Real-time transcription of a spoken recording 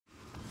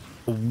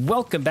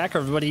Welcome back,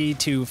 everybody,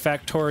 to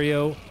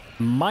Factorio.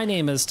 My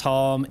name is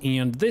Tom,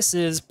 and this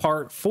is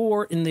part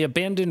 4 in the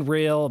abandoned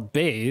rail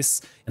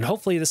base. And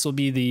hopefully this will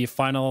be the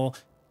final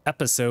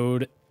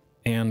episode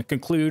and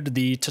conclude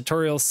the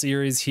tutorial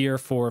series here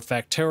for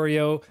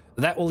Factorio.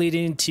 That will lead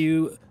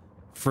into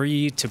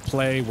free to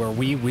play, where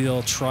we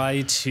will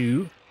try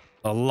to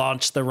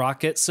launch the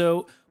rocket.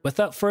 So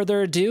without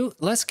further ado,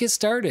 let's get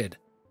started.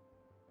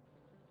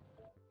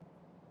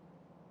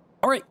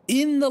 All right,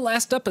 in the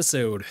last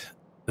episode,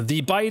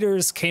 the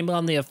biters came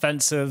on the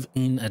offensive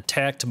and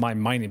attacked my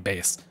mining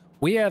base.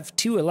 We have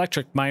 2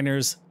 electric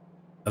miners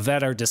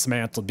that are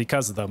dismantled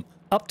because of them.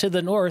 Up to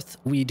the north,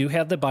 we do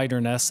have the biter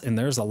nests, and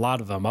there's a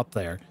lot of them up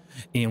there.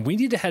 And we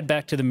need to head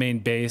back to the main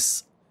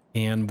base,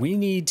 and we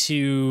need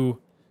to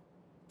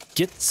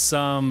get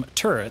some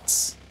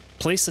turrets,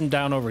 place them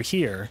down over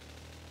here,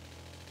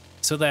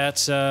 so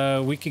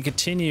that we can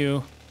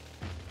continue.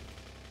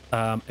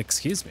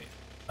 Excuse me.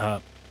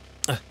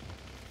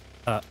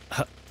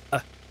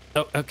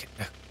 Oh, okay.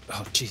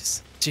 Oh,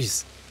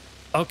 jeez.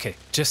 Okay,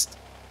 just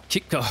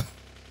keep going.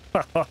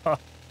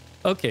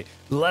 Okay,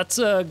 let's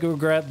go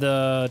grab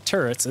the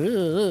turrets.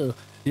 Ugh.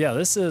 Yeah,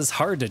 this is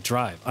hard to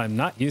drive. I'm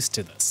not used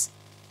to this.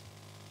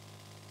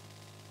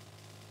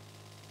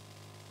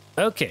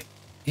 Okay,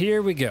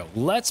 here we go.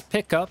 Let's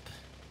pick up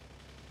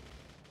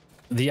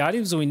the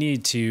items we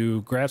need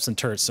to grab some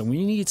turrets. So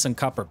we need some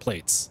copper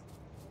plates,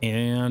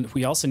 and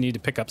we also need to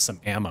pick up some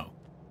ammo.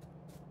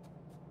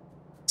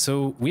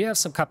 So we have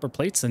some copper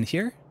plates in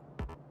here.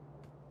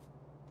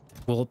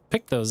 We'll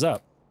pick those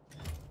up.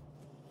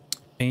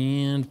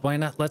 And why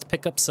not? Let's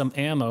pick up some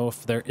ammo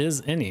if there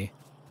is any.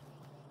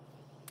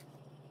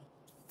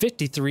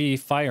 53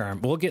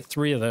 firearm. We'll get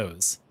 3 of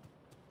those.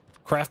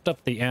 Craft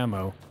up the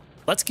ammo.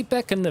 Let's get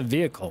back in the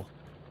vehicle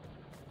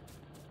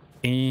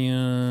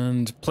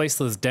and place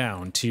those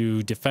down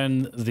to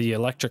defend the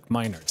electric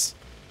miners.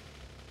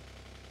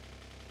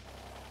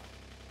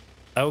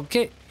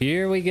 Okay,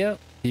 here we go.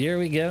 Here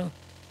we go.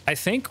 I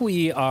think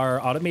we are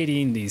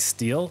automating the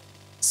steel.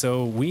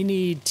 So we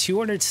need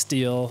 200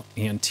 steel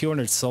and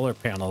 200 solar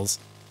panels.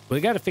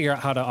 We got to figure out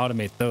how to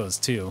automate those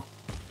too.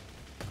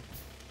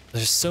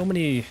 There's so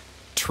many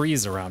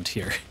trees around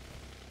here.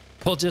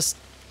 We'll just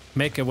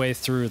make a way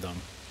through them.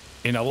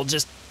 You know, we'll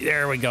just,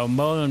 there we go,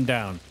 mow them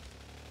down.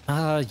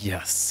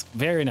 Yes,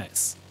 very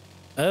nice.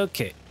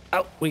 Okay,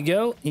 out we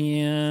go,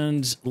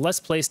 and let's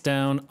place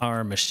down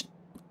our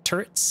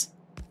turrets.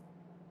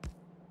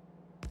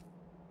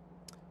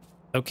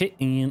 Okay,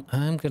 and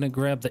I'm gonna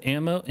grab the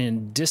ammo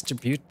and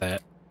distribute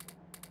that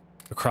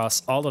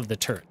across all of the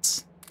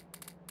turrets.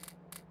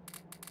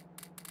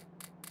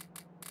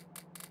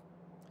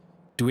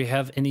 Do we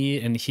have any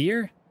in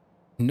here?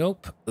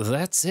 Nope,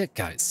 that's it,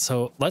 guys.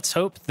 So let's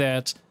hope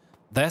that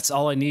that's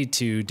all I need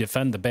to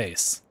defend the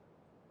base.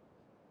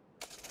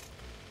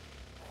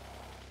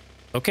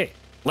 Okay,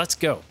 let's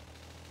go.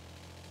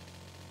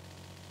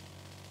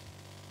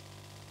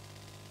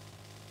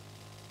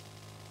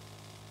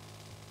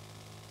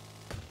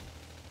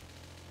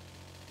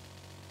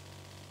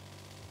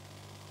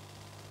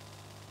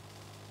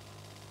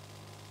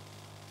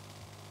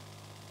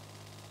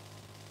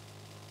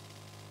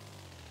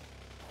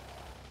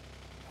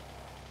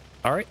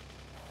 All right,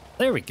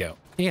 there we go.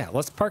 Yeah,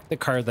 let's park the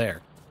car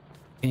there.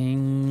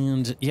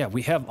 And yeah,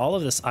 we have all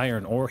of this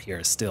iron ore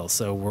here still,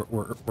 so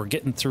we're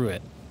getting through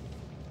it.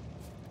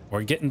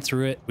 We're getting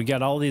through it. We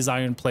got all these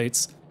iron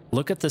plates.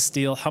 Look at the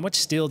steel. How much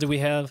steel do we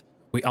have?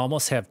 We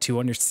almost have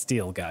 200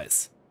 steel,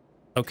 guys.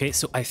 Okay,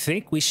 so I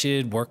think we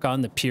should work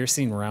on the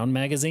piercing round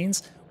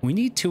magazines. We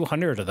need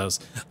 200 of those.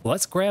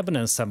 Let's grab an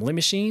assembly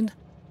machine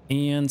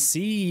and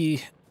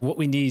see what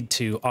we need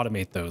to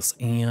automate those.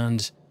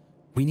 And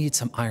we need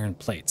some iron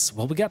plates.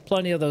 Well, we got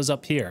plenty of those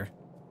up here.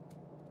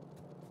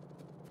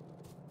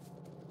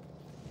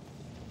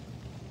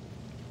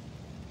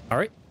 All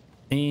right,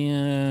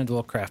 and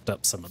we'll craft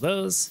up some of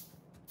those.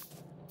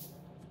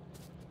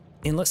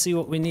 And let's see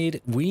what we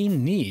need. We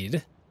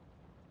need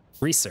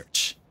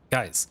research.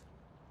 Guys,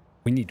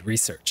 we need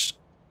research.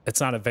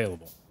 It's not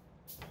available.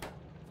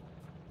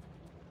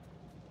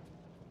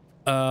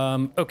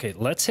 Okay,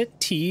 let's hit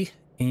T,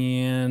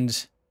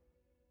 and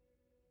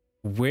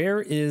where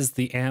is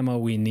the ammo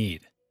we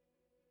need?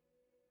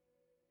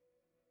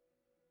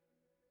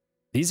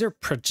 These are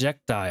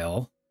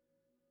projectile.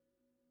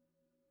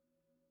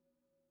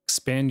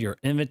 Expand your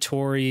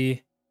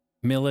inventory.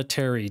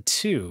 Military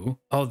 2.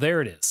 Oh,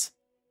 there it is.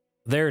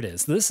 There it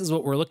is. This is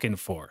what we're looking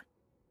for.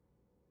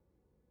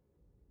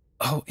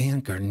 Oh,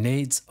 and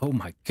grenades. Oh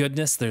my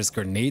goodness, there's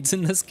grenades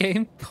in this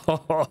game.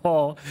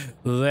 Oh,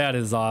 that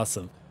is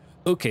awesome.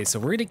 Okay, so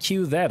we're gonna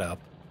queue that up.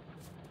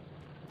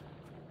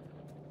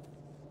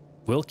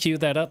 We'll queue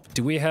that up.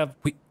 Do we have...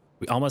 We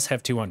almost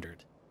have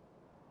 200.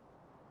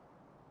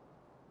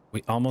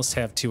 We almost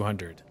have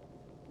 200.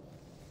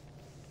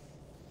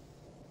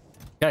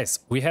 Guys,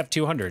 we have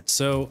 200.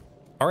 So,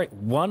 all right,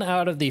 1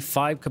 out of the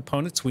 5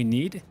 components we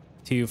need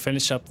to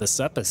finish up this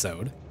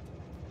episode.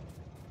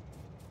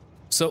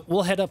 So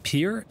we'll head up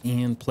here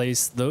and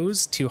place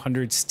those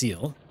 200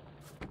 steel.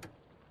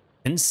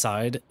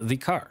 inside the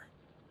car.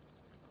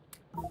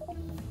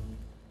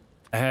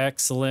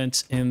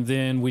 Excellent. And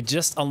then we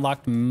just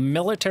unlocked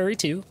military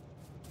 2.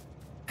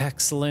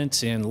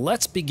 Excellent. And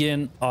let's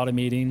begin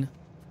automating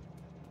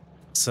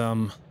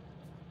some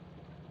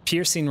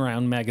piercing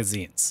round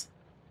magazines.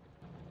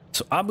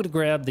 So I'm going to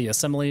grab the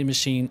assembly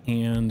machine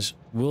and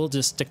we'll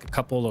just stick a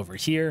couple over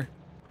here.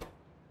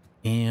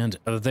 And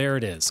there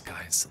it is,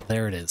 guys.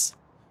 There it is.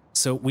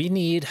 So we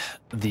need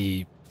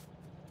the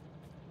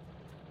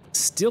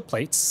steel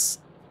plates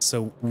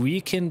so we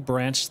can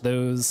branch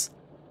those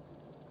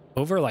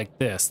over like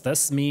this.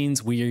 This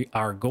means we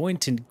are going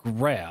to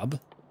grab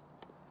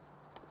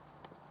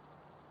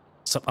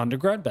some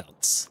underground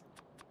belts.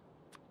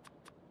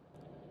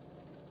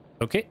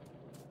 Okay.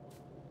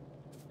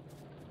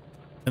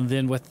 And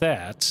then with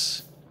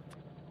that,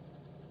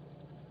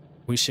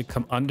 we should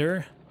come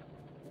under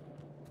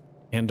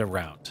and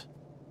around.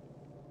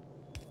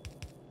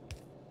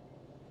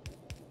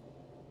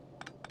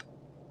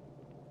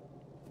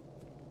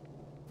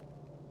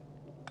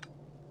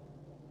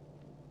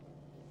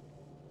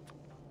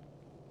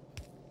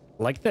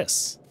 Like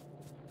this.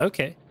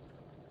 Okay.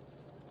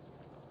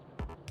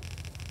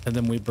 And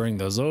then we bring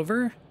those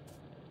over.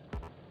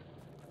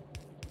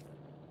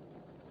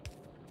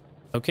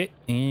 Okay,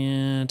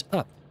 and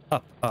up,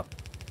 up, up.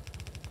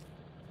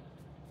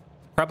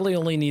 Probably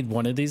only need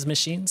one of these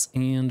machines,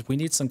 and we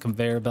need some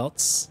conveyor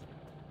belts.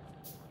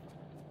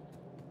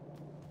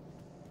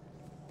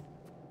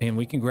 And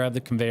we can grab the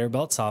conveyor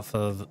belts off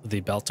of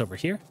the belt over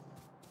here.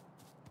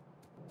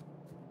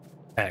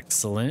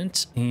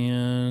 Excellent.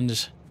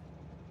 And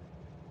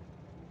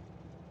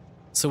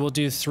so we'll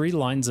do 2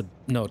 lines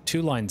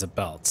of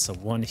belts. So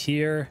one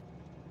here,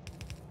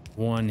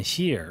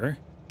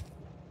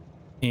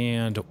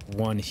 and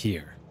one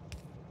here.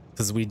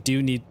 Because we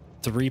do need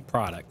 3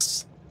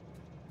 products.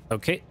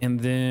 Okay, and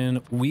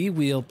then we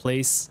will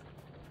place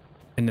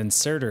an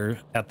inserter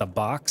at the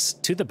box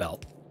to the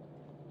belt.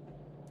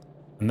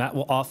 And that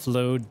will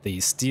offload the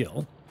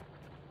steel.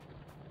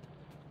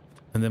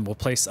 And then we'll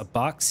place a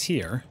box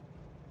here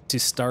to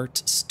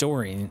start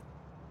storing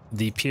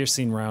the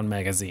piercing round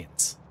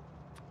magazines.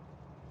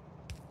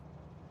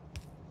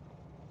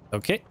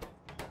 Okay,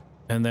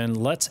 and then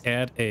let's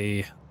add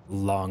a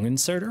long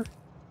inserter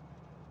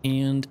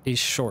and a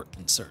short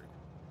inserter.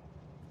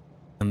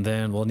 And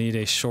then we'll need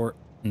a short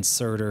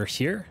inserter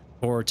here,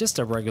 or just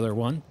a regular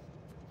one.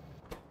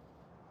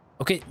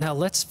 Okay, now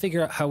let's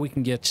figure out how we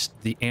can get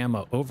the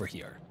ammo over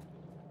here.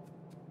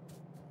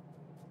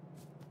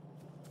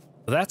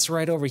 That's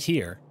right over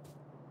here.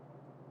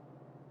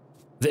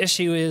 The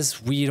issue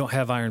is we don't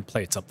have iron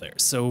plates up there,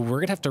 so we're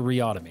gonna have to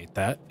re-automate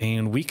that,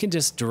 and we can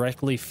just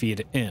directly feed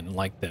it in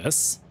like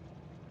this.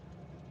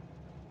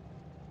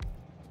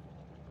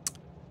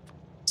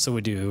 So we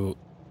do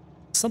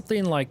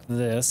something like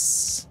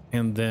this,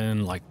 and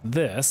then like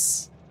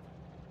this,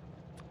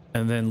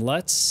 and then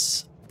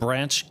let's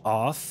branch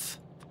off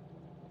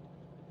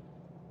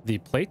the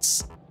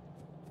plates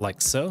like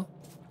so.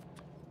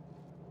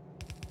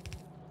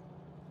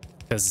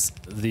 Because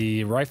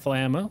the rifle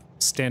ammo,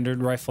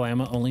 standard rifle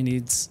ammo, only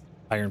needs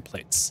iron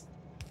plates.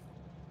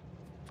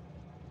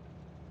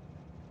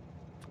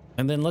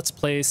 And then let's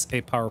place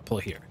a power pull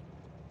here.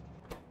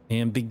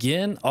 And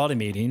begin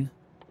automating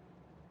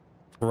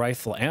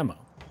rifle ammo.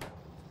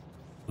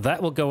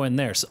 That will go in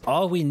there. So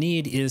all we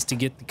need is to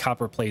get the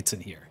copper plates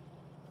in here.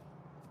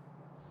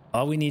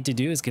 All we need to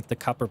do is get the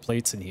copper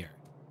plates in here.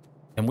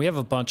 And we have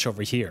a bunch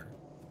over here.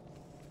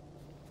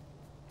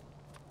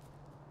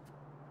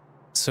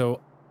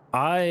 So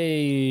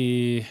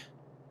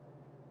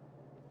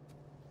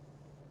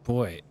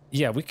boy,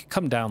 yeah, we could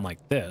come down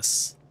like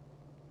this.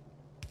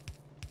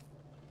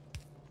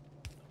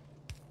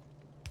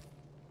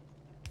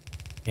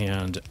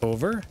 And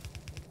over.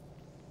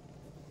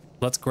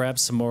 Let's grab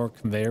some more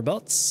conveyor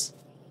belts.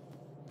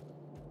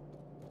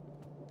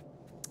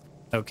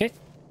 Okay.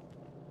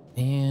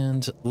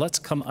 And let's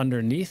come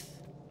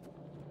underneath.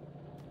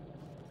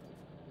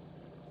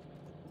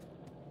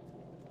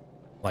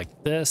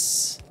 Like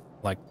this.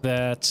 Like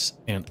that,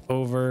 and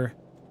over.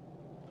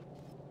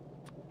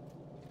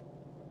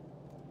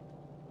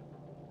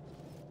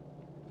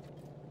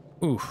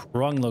 Ooh,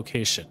 wrong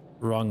location,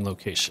 wrong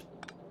location.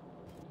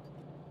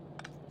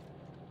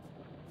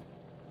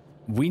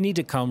 We need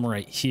to come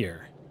right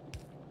here.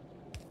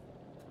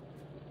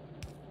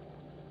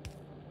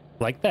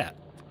 Like that.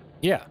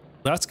 Yeah,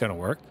 that's gonna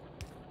work.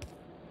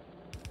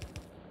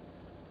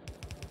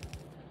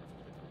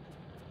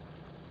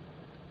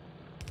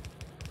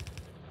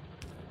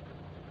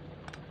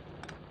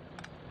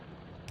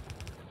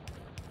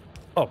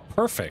 Oh,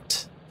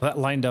 perfect. That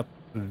lined up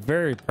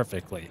very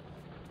perfectly.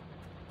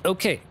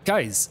 Okay,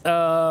 guys,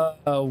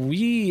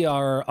 we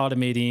are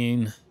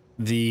automating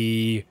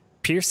the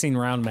piercing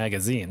round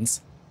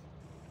magazines,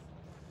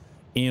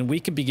 and we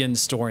can begin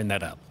storing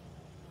that up.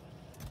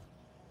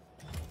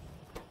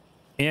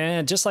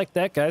 And just like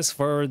that, guys,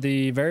 for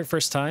the very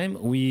first time,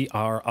 we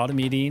are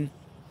automating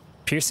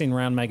piercing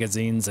round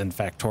magazines in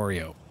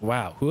Factorio.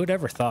 Wow, who would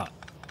ever thought?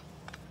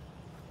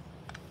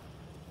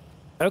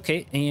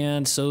 Okay,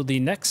 and so the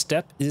next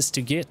step is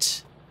to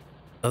get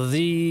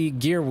the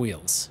gear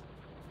wheels.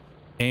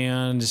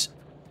 And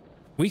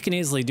we can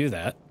easily do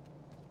that.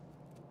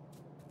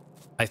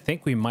 I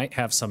think we might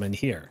have some in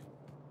here.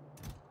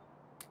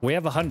 We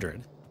have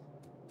 100.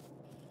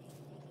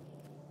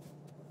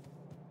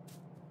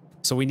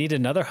 So we need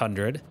another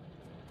 100.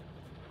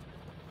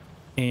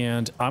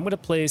 And I'm going to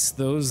place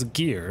those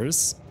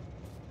gears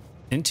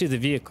into the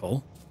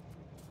vehicle.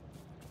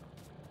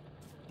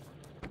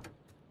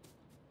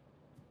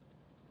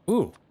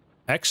 Ooh,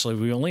 actually,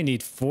 we only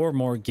need 4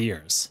 more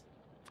gears.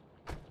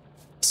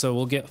 So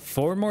we'll get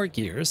 4 more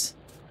gears.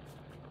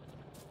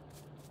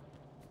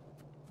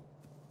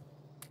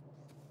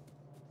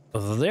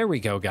 There we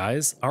go,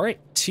 guys. All right,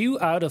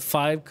 2 out of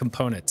 5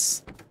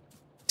 components.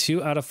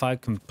 2 out of 5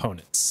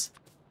 components.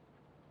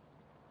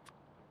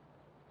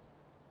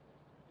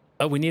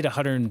 Oh, we need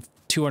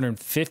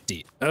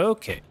 250.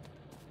 Okay.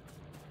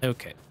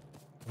 Okay.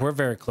 We're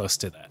very close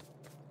to that.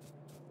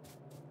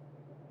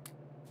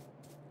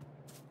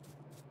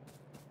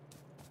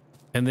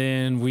 And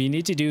then we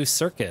need to do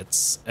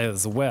circuits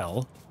as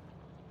well.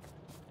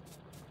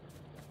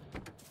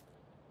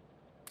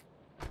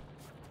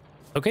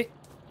 Okay.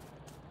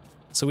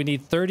 So we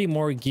need 30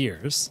 more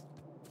gears.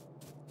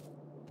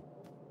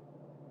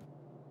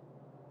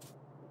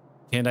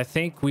 And I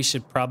think we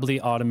should probably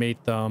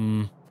automate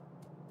them.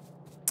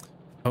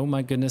 Oh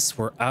my goodness,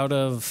 we're out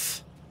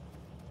of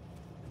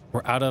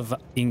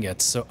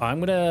ingots. So I'm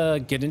gonna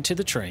get into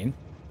the train.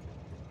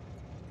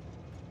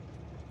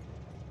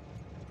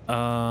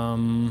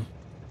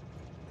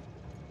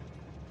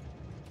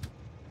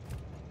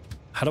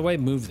 How do I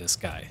move this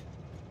guy?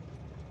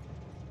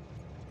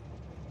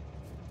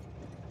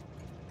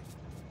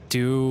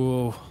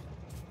 Do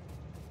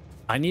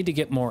I need to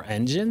get more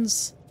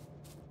engines?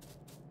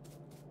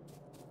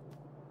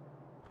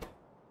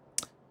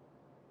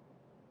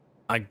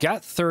 I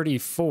got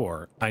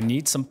 34. I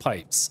need some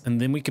pipes, and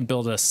then we can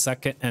build a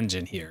second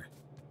engine here.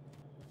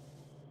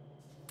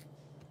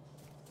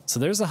 So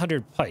there's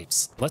 100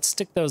 pipes. Let's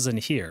stick those in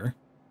here.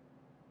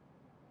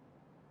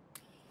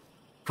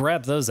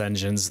 Grab those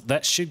engines.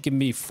 That should give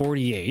me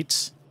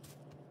 48.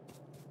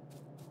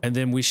 And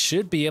then we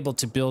should be able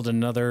to build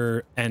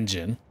another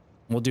engine.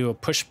 We'll do a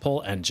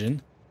push-pull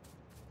engine.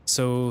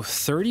 So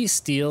 30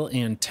 steel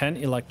and 10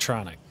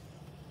 electronic.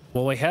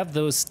 Well, we have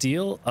those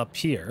steel up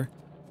here.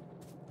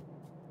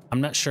 I'm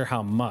not sure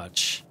how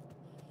much.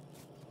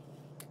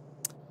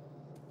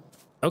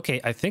 Okay,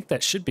 I think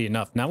that should be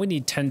enough. Now we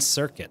need 10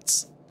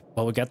 circuits.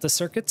 Well, we got the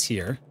circuits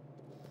here.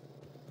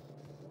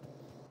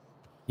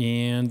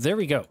 And there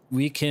we go.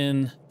 We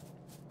can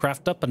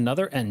craft up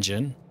another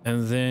engine,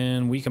 and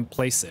then we can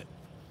place it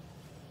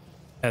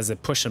as a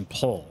push and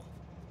pull.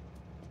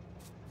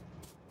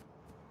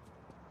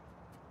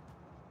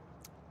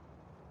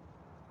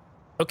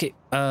 Okay,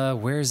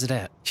 where is it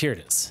at? Here it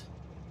is.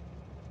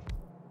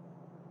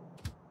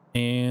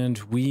 And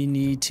we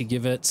need to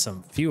give it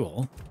some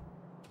fuel.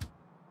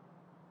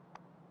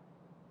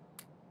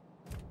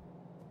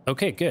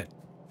 Okay, good.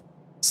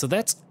 So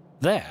that's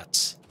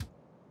that.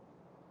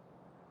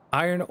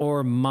 Iron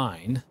ore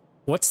mine.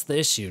 What's the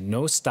issue?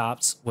 No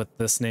stops with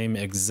this name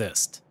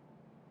exist.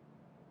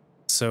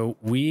 So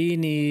we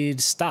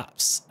need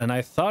stops. And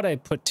I thought I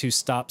put 2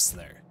 stops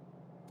there.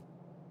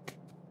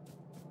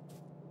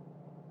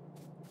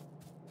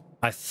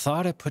 I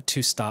thought I put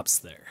 2 stops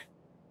there.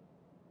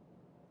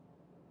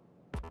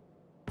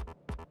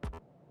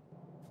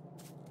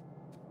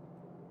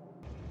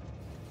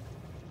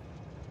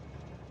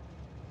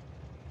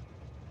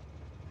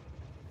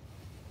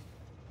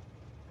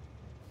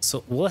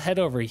 So we'll head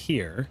over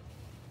here.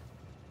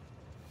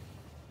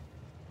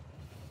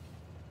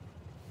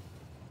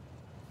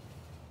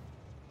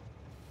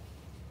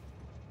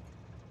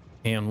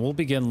 And we'll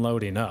begin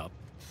loading up.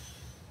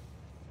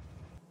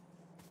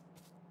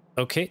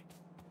 Okay.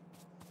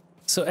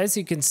 So as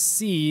you can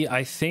see,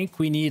 I think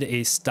we need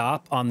a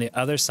stop on the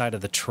other side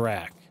of the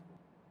track.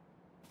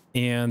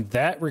 And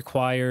that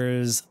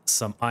requires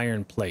some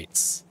iron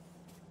plates.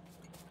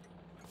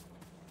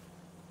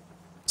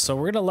 So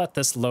we're going to let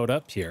this load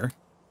up here.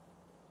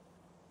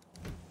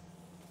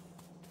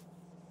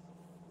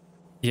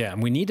 Yeah,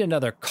 and we need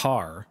another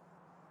car,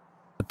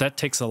 but that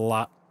takes a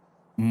lot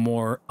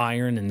more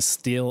iron and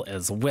steel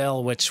as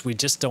well, which we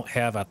just don't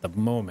have at the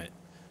moment.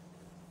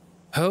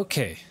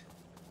 Okay.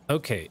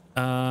 Okay.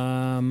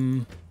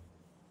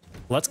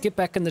 Let's get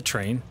back in the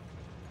train.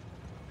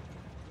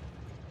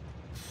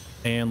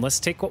 And let's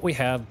take what we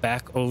have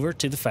back over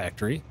to the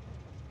factory.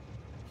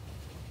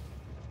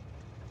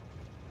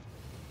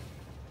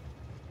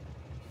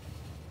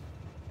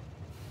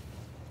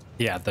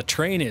 Yeah, the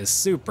train is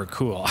super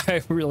cool.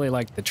 I really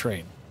like the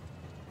train.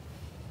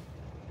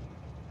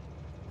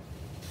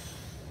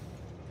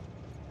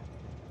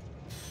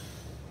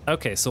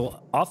 Okay, so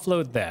we'll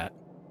offload that.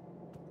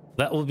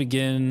 That will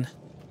begin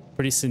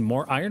pretty soon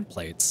more iron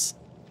plates,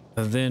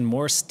 and then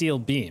more steel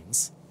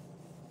beams.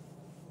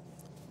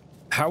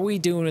 How are we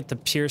doing with the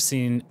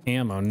piercing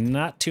ammo?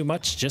 Not too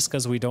much, just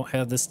because we don't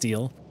have the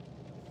steel.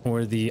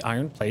 Or the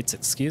iron plates,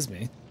 excuse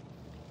me.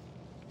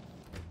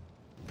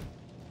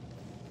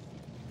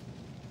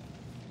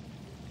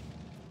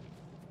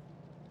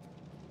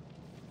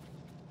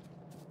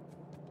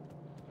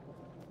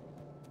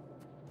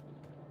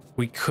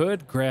 We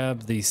could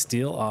grab the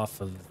steel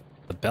off of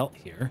the belt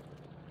here.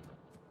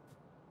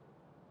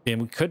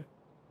 And we could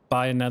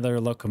buy another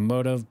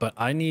locomotive, but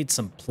I need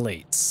some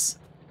plates.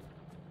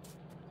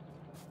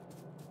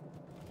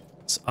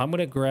 So I'm going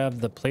to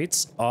grab the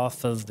plates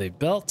off of the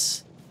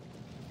belt.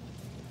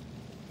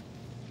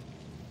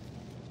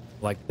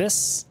 Like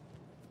this.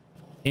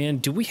 And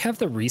do we have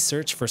the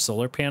research for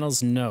solar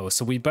panels? No,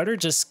 so we better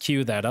just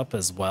queue that up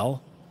as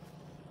well.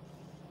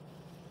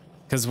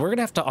 Because we're going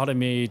to have to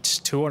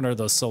automate 200 of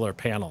those solar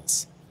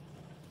panels.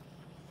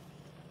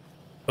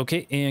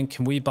 Okay, and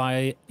can we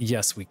buy...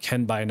 Yes, we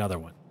can buy another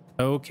one.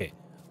 Okay,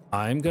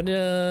 I'm going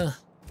to...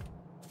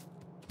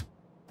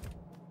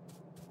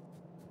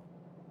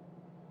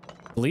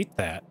 delete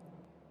that.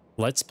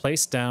 Let's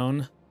place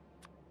down...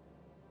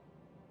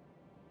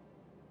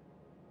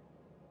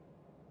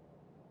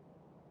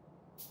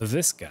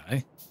 this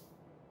guy.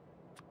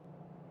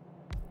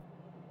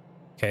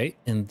 Okay,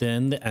 and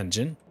then the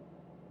engine.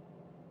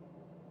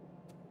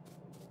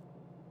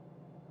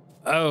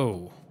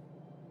 Oh,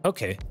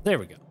 okay, there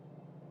we go.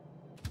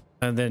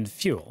 And then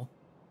fuel.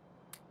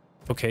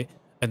 Okay,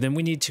 and then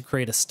we need to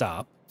create a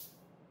stop.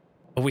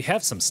 Oh, we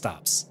have some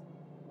stops.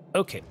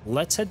 Okay,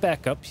 let's head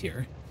back up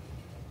here.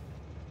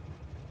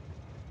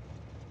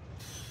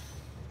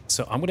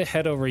 So I'm gonna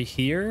head over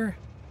here.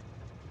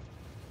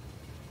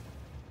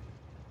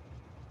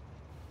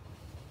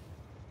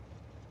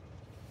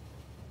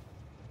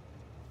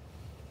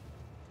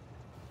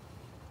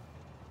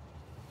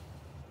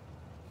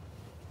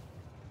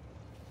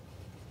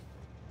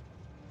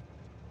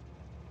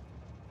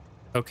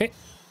 Okay,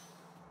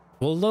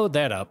 we'll load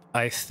that up.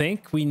 I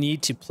think we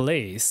need to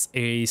place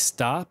a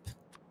stop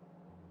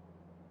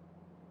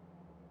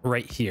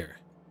right here.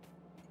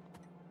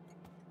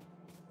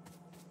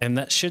 And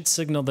that should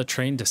signal the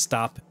train to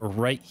stop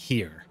right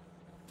here.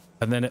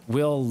 And then it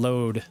will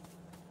load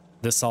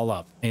this all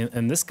up.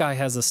 And this guy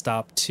has a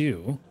stop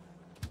too.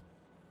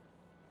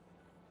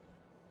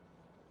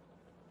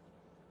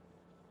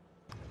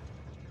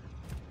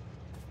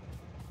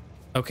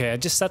 Okay, I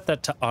just set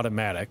that to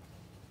automatic.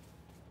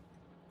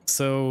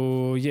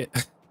 So, yeah.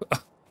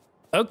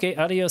 Okay,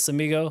 adios,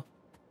 amigo.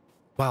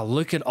 Wow,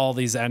 look at all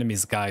these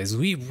enemies, guys.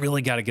 We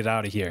really got to get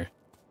out of here.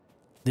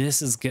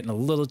 This is getting a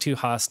little too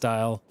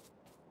hostile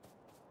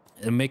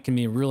and making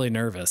me really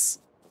nervous.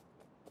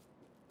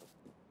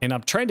 And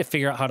I'm trying to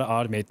figure out how to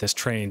automate this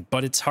train,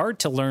 but it's hard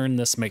to learn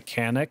this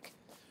mechanic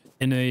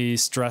in a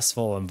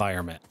stressful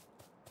environment.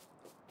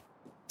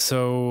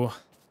 So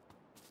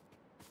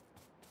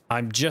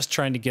I'm just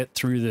trying to get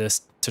through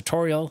this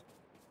tutorial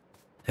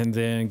and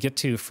then get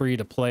to free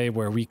to play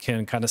where we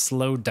can kind of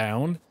slow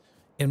down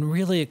and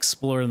really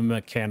explore the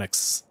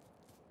mechanics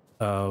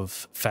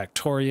of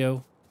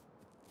Factorio.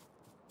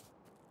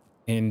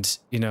 And,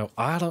 you know,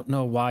 I don't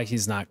know why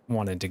he's not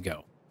wanting to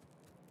go.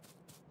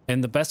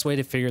 And the best way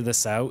to figure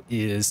this out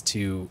is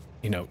to,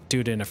 you know,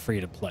 do it in a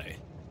free to play.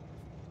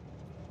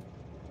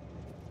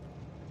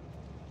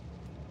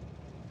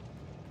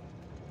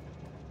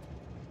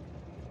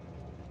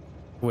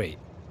 Wait,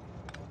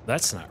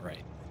 that's not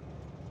right.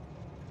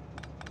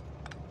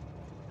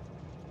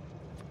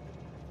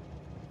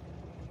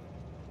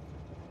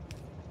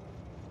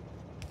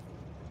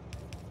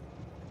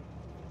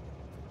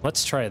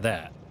 Let's try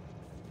that.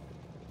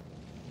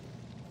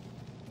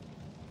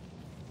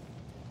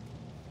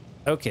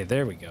 Okay,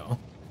 there we go.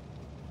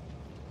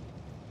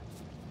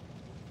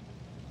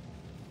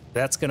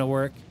 That's gonna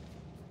work.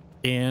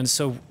 And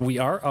so we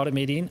are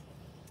automating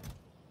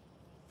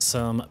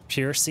some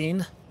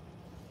piercing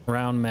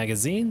round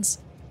magazines.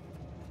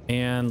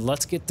 And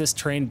let's get this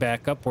train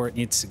back up where it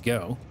needs to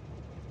go.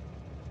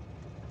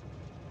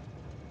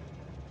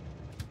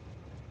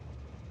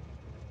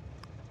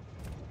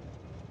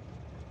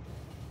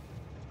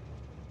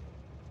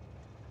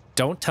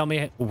 Don't tell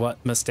me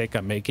what mistake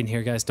I'm making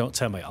here, guys. Don't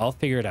tell me. I'll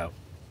figure it out.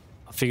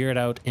 I'll figure it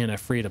out in a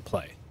free to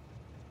play.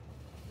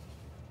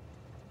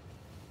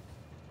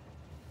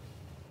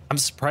 I'm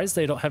surprised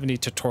they don't have any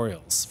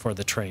tutorials for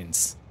the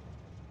trains.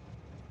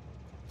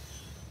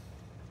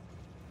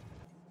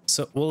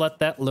 So we'll let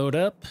that load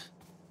up.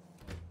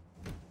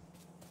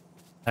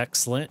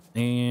 Excellent.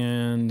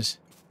 And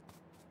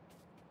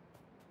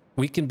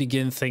we can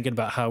begin thinking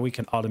about how we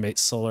can automate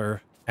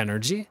solar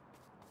energy.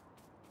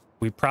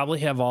 We probably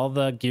have all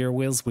the gear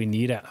wheels we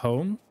need at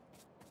home.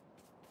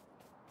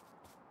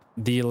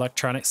 The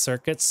electronic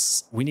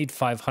circuits, we need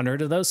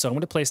 500 of those, so I'm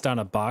going to place down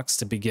a box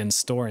to begin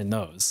storing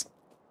those.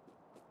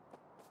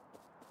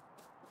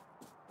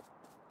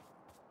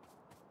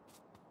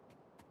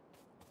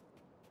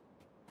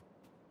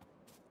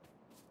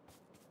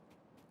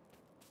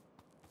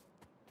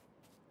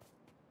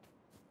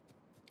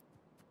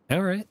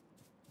 All right,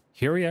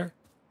 here we are.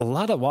 A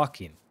lot of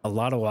walking, a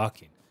lot of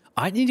walking.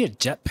 I need a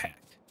jetpack.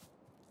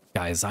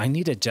 Guys, I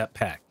need a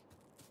jetpack.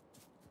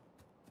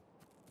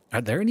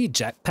 Are there any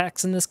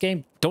jetpacks in this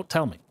game? Don't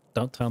tell me.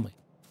 Don't tell me.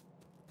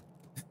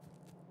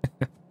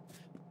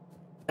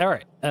 All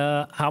right.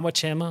 How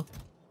much ammo?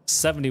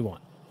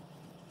 71.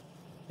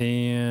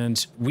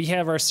 And we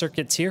have our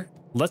circuits here.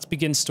 Let's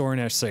begin storing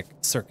our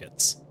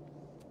circuits.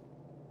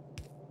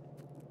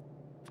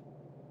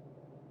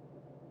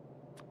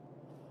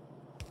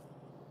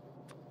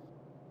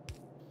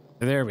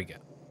 There we go.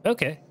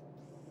 Okay.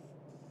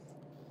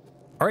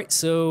 All right,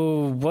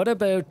 so what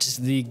about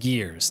the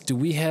gears? Do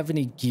we have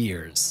any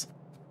gears?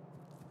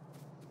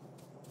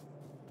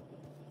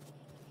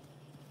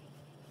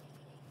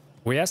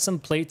 We have some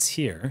plates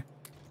here.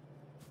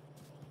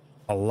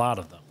 A lot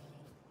of them.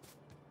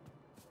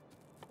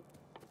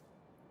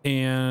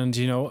 And,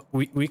 you know,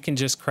 we can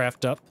just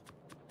craft up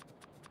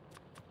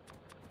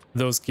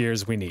those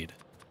gears we need.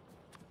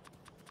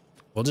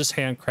 We'll just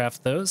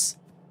handcraft those.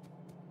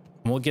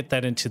 And we'll get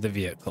that into the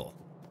vehicle.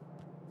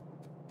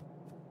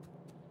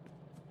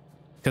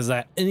 Because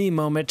at any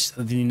moment,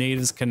 the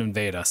natives can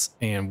invade us,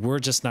 and we're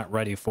just not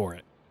ready for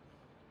it.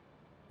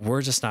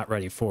 We're just not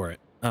ready for it.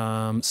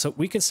 So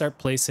we can start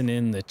placing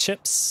in the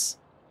chips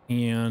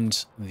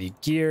and the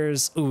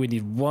gears. Oh, we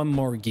need one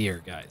more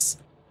gear, guys.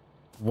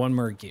 One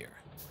more gear.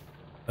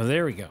 Oh,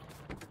 there we go.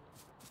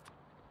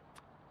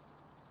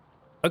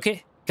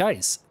 Okay,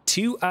 guys,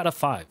 2 out of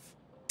 5.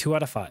 2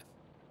 out of 5.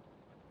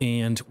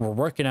 And we're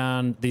working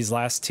on these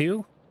last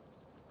 2.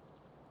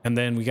 And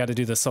then we got to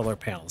do the solar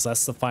panels.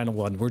 That's the final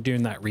one. We're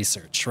doing that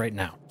research right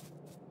now.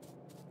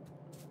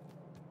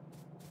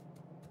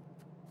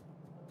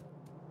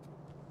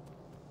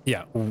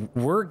 Yeah,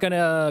 we're going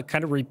to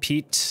kind of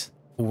repeat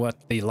what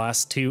the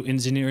last 2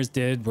 engineers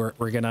did. We're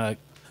going to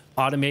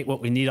automate what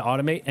we need to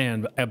automate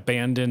and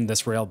abandon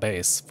this rail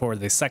base for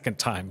the second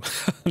time.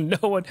 No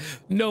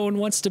one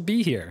wants to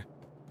be here.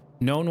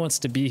 No one wants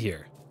to be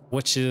here,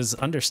 which is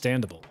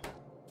understandable.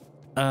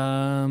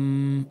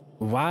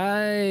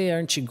 Why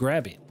aren't you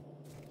grabbing?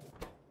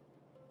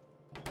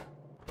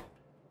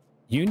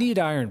 You need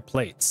iron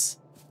plates.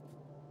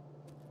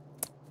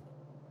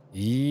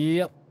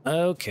 Yep.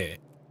 Okay.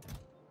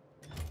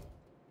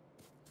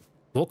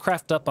 We'll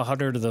craft up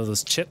 100 of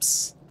those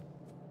chips.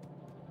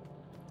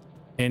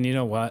 And you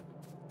know what?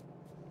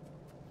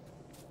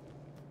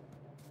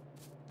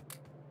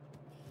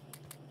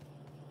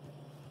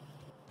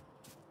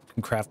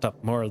 Can craft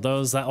up more of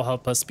those. That will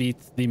help us beat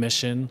the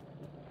mission.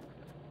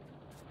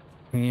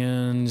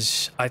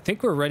 And I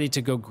think we're ready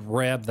to go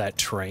grab that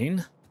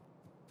train.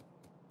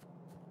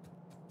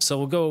 So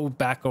we'll go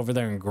back over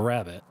there and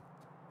grab it.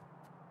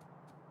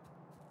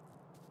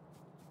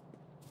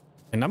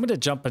 And I'm going to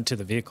jump into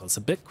the vehicle. It's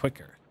a bit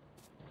quicker.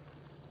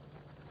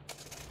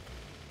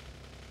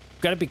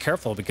 Got to be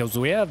careful because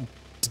we have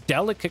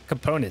delicate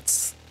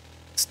components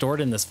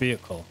stored in this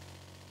vehicle.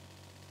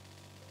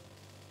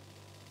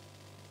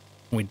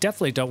 We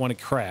definitely don't want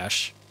to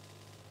crash.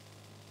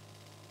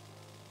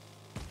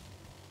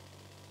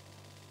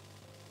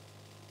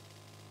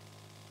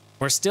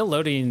 We're still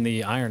loading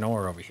the iron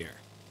ore over here.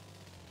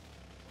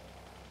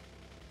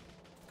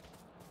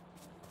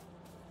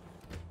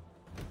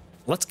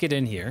 Let's get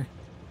in here.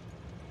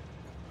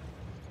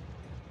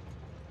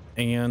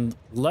 And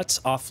let's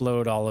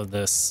offload all of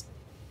this.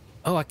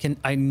 Oh,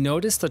 I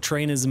noticed the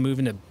train is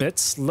moving a bit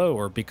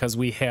slower because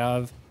we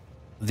have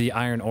the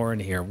iron ore in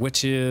here,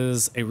 which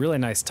is a really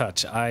nice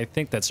touch. I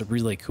think that's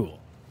really cool.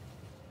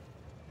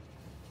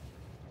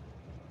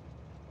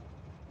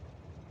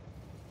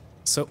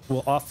 So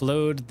we'll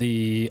offload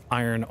the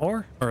iron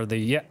ore, or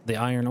the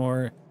iron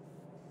ore,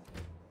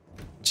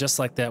 just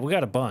like that. We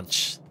got a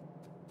bunch.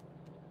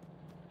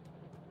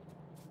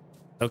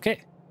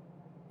 Okay,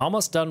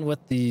 almost done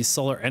with the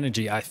solar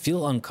energy. I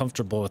feel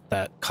uncomfortable with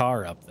that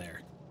car up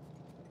there.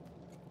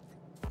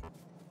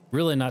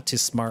 Really not too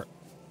smart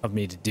of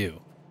me to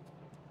do.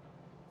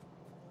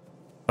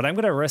 But I'm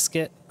going to risk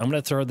it. I'm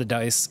going to throw the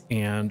dice,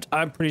 and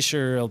I'm pretty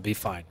sure it'll be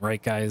fine.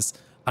 Right, guys?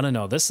 I don't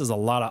know. This is a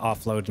lot of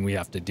offloading we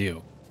have to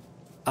do.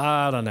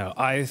 I don't know.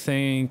 I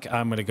think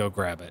I'm going to go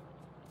grab it.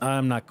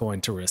 I'm not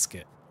going to risk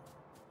it.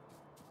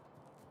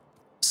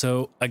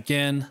 So,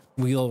 again,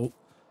 we'll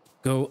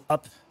go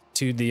up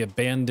to the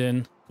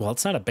abandoned... Well,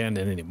 it's not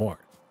abandoned anymore.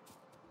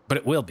 But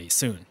it will be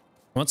soon,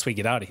 once we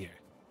get out of here.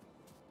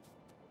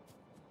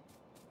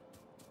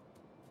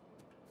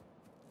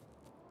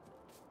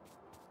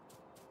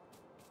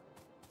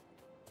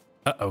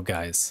 Uh-oh,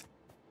 guys.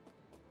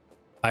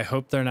 I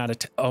hope they're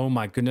not... Oh,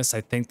 my goodness. I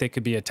think they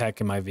could be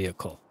attacking my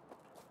vehicle.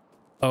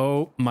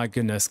 Oh, my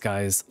goodness,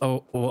 guys.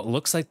 Oh, well, it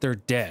looks like they're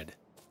dead.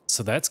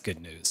 So that's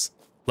good news.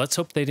 Let's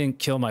hope they didn't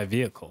kill my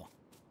vehicle.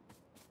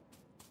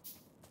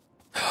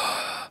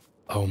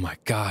 Oh, my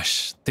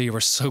gosh. They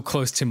were so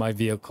close to my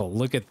vehicle.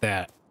 Look at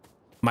that.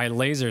 My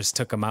lasers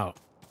took them out.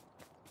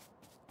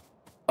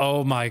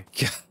 Oh, my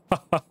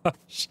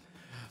gosh.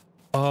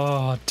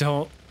 Oh,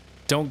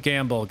 don't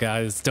gamble,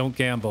 guys. Don't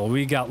gamble.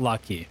 We got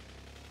lucky.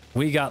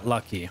 We got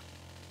lucky.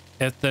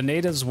 If the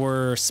natives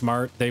were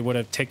smart, they would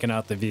have taken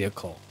out the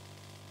vehicle.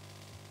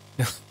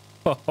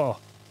 Oh.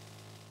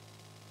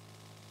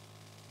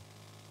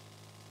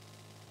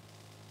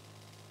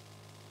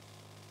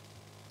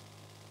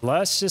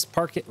 Let's just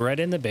park it right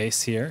in the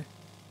base here.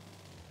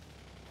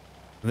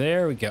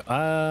 There we go.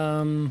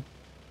 I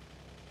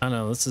don't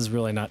know. This is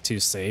really not too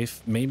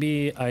safe.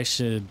 Maybe I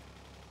should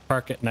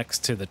park it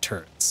next to the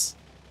turrets.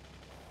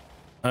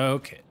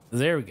 Okay,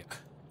 there we go.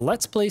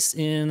 Let's place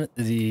in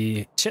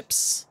the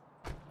chips.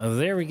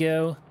 There we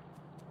go.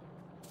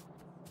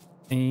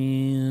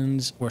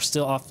 And we're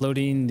still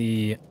offloading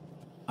the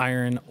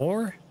iron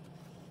ore.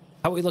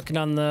 How are we looking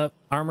on the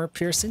armor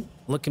piercing?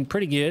 Looking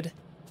pretty good.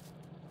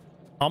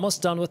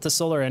 Almost done with the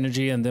solar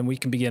energy, and then we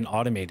can begin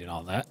automating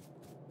all that.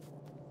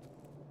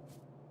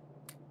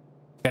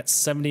 Got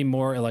 70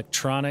 more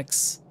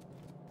electronics.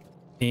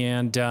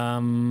 And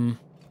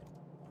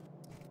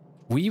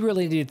we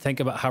really need to think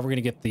about how we're going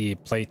to get the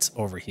plates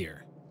over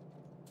here.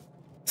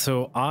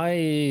 So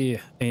I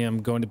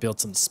am going to build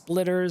some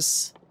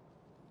splitters.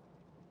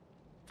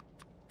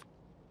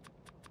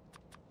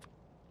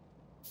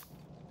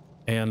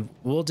 And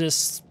we'll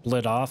just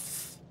split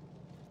off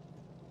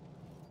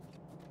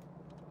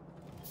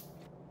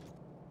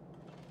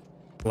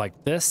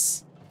like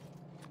this.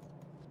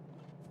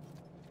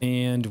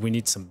 And we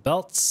need some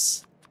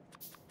belts.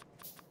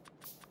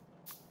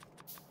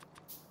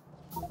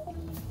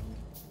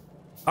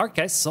 All right,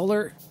 guys,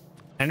 solar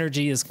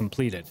energy is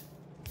completed.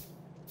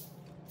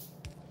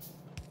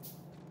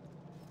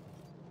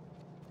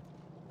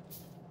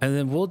 And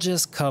then we'll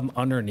just come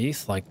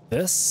underneath like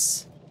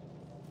this.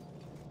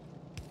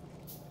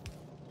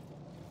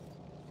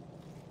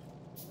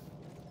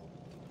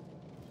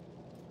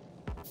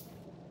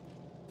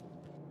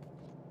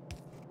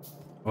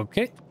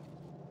 Okay.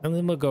 And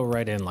then we'll go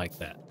right in like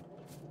that.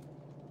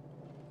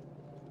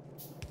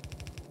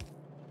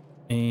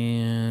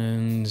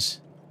 And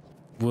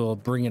we'll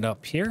bring it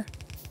up here.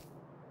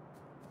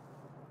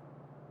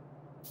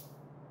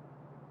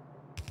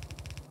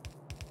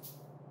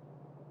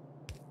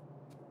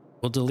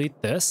 We'll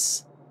delete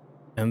this,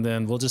 and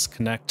then we'll just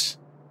connect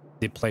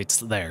the plates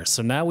there.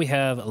 So now we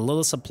have a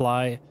little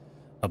supply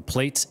of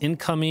plates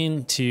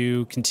incoming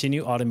to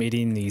continue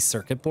automating the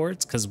circuit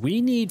boards, because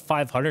we need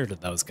 500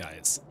 of those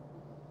guys.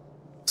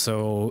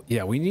 So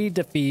yeah, we need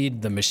to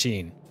feed the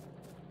machine.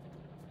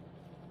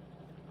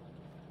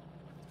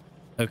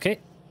 Okay,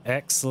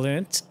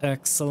 excellent,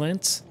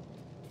 excellent.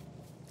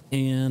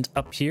 And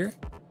up here,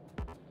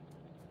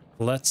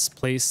 let's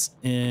place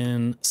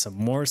in some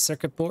more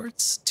circuit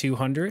boards,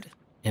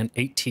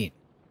 218.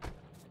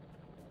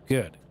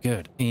 Good,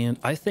 good. And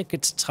I think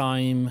it's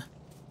time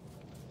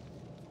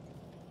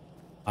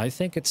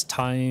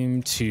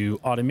to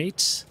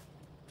automate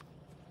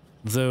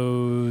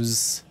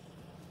those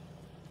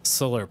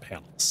solar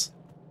panels.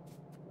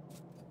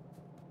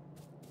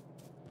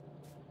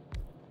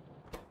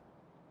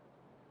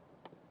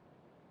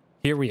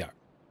 Here we are.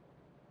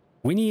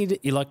 We need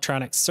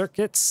electronic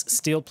circuits,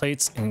 steel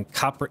plates, and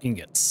copper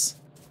ingots.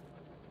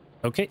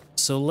 Okay,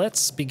 so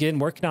let's begin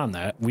working on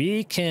that.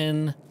 We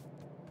can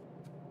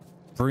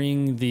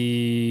bring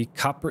the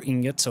copper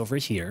ingots over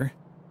here.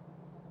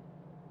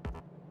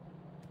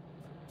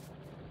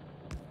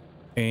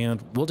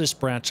 And we'll just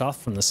branch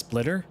off from the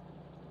splitter.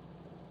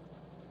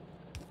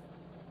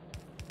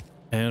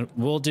 And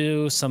we'll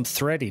do some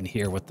threading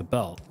here with the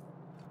belt.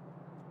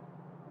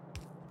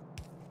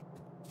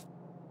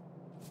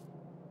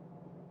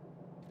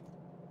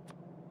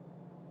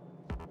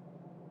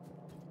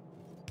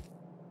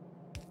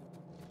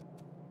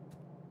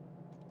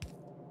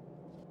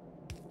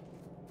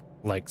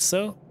 Like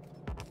so.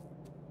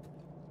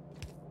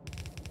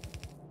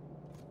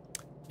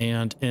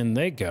 And in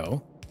they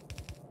go.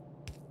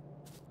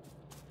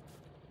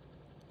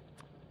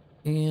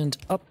 And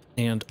up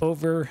and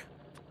over.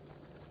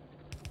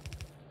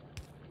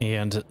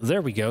 And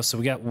there we go. So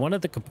we got one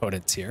of the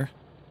components here.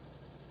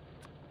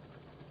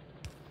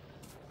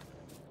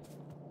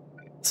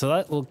 So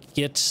that will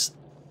get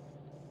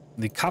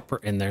the copper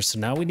in there. So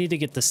now we need to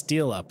get the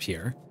steel up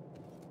here.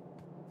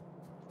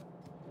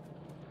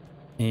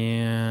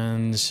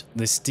 And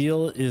the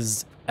steel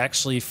is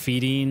actually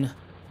feeding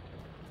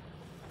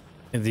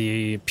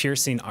the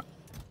piercing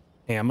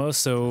ammo.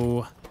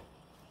 So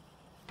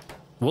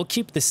we'll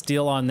keep the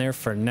steel on there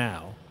for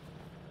now.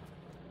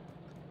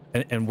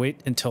 And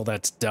wait until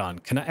that's done.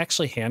 Can I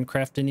actually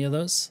handcraft any of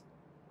those?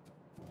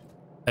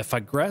 If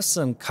I grab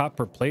some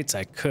copper plates,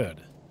 I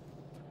could.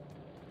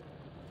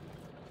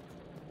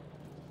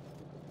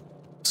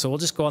 So we'll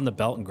just go on the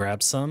belt and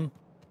grab some.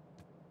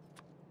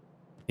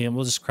 And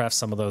we'll just craft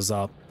some of those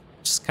up.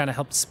 Just kind of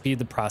help speed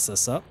the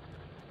process up.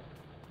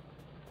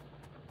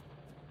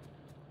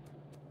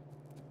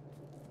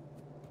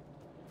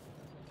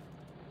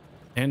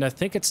 And I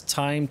think it's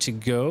time to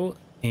go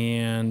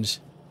and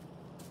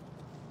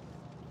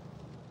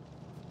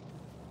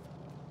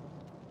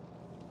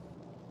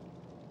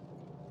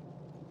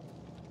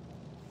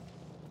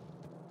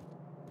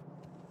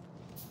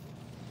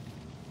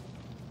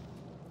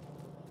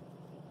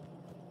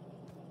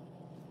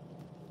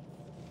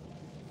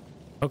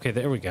okay,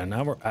 there we go.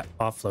 Now we're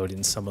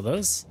offloading some of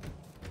those.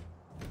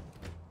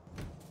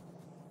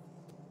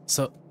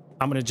 So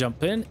I'm going to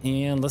jump in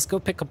and let's go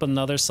pick up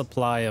another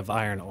supply of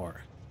iron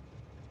ore.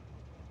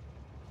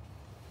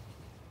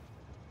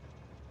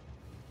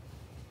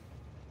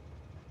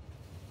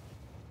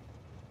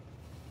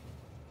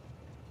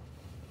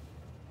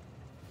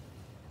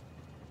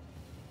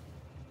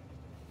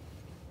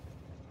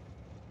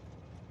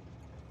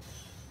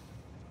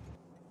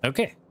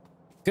 Okay,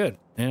 good.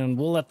 And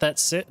we'll let that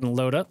sit and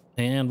load up,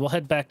 and we'll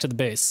head back to the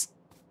base.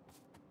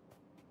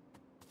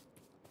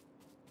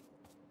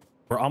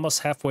 We're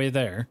almost halfway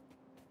there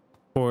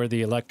for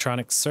the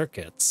electronic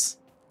circuits.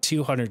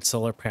 200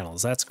 solar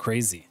panels. That's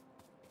crazy.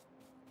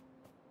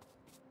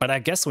 But I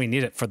guess we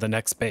need it for the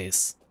next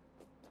base.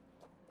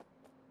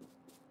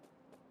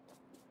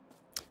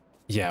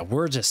 Yeah,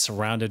 we're just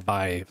surrounded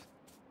by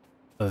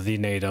the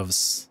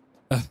natives.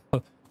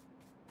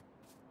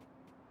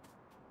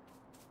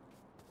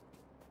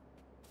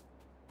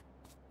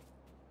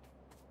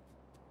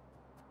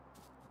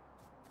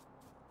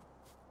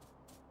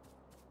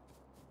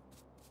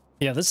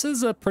 Yeah, this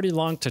is a pretty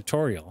long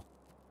tutorial.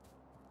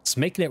 It's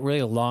making it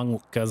really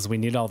long because we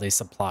need all these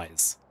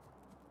supplies.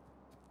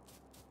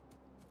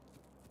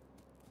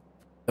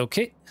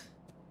 Okay.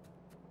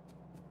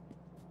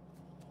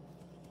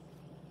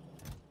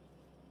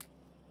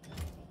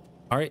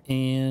 All right,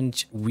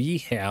 and we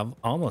have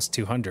almost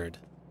 200.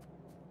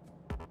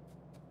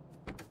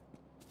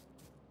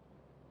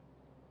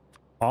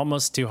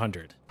 Almost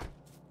 200.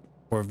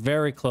 We're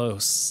very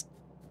close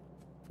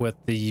with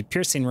the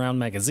piercing round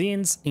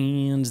magazines,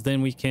 and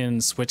then we can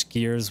switch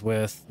gears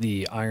with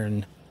the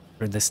iron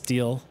or the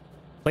steel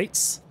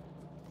plates.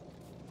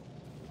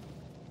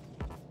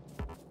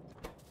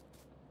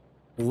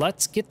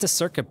 Let's get the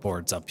circuit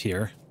boards up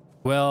here.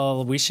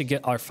 Well, we should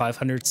get our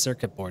 500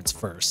 circuit boards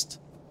first.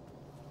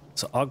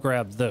 So I'll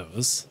grab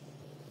those.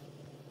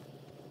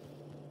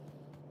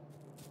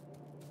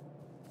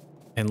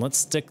 And let's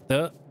stick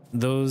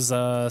those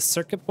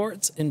circuit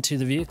boards into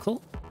the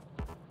vehicle.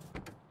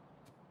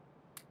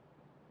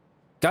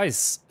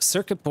 Guys,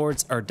 circuit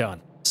boards are done.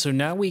 So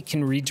now we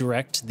can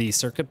redirect the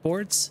circuit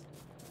boards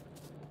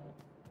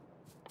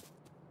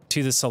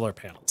to the solar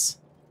panels.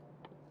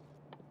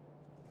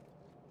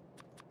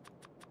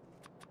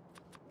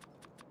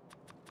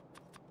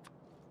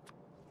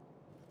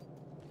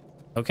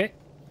 Okay.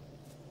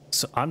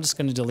 So I'm just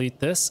going to delete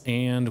this,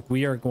 and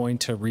we are going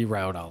to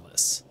reroute all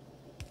this.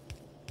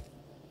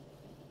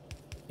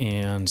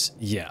 And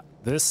yeah,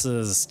 this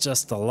is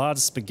just a lot of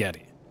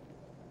spaghetti.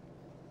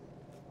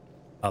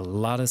 A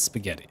lot of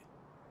spaghetti.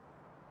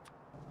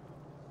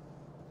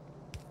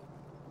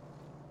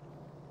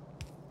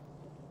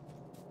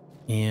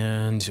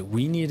 And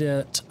we need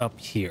it up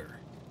here.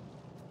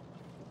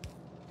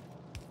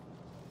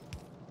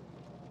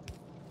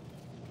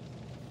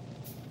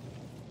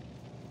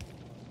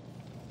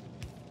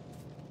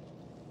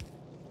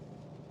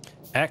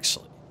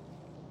 Actually,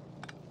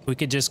 we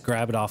could just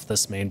grab it off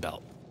this main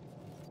belt.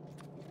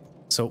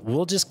 So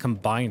we'll just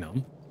combine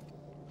them.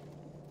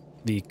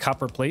 The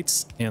copper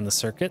plates and the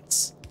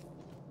circuits.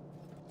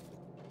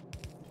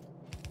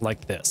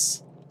 Like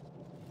this.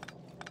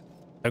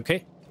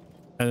 Okay.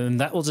 And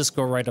that will just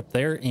go right up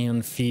there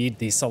and feed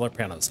the solar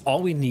panels.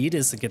 All we need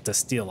is to get the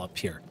steel up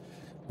here.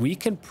 We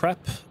can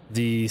prep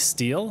the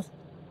steel.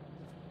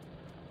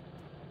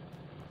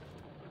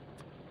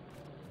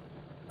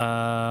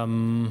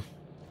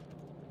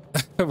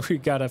 We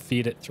gotta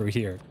feed it through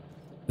here.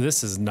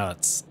 This is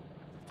nuts.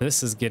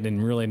 This is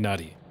getting really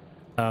nutty.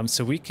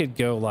 So we could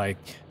go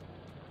like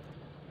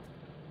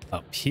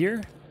up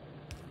here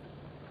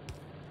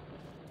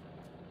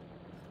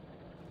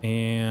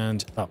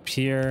and up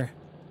here,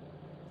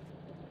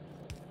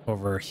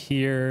 over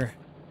here,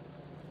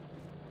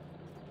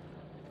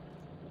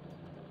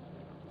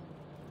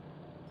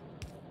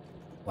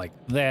 like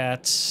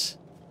that,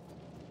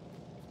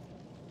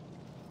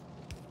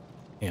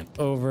 and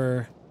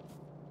over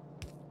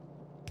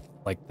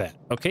like that.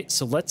 Okay,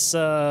 so let's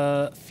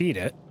feed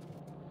it.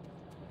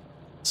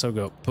 So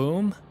go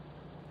boom,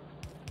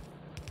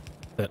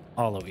 then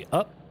all the way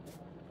up.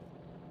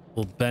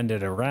 We'll bend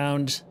it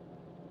around,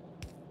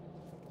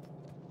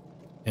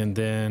 and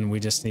then we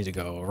just need to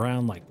go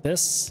around like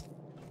this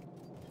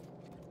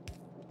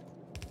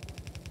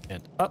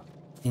and up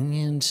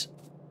and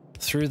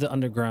through the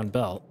underground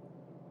belt.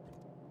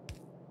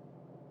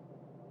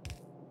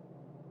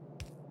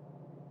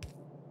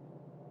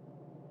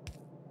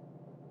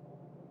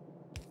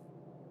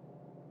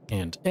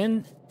 And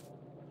in,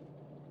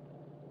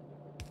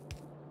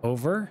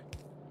 over,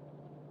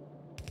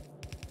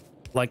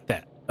 like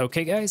that.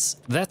 Okay, guys,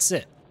 that's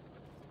it.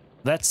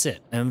 That's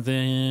it. And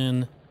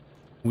then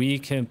we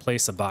can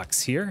place a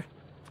box here,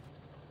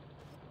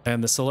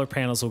 and the solar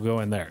panels will go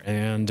in there.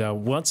 And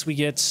once we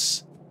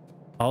get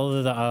all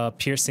of the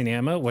piercing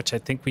ammo, which I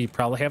think we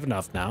probably have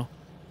enough now.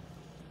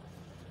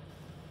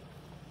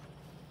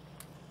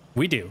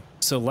 We do.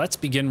 So let's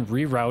begin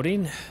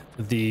rerouting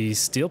the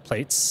steel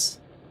plates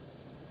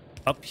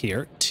up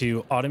here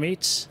to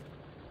automate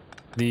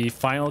the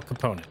final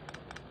component,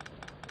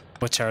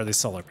 which are the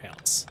solar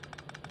panels.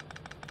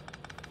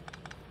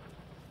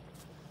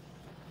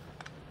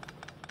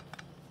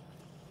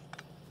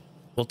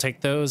 We'll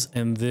take those,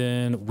 and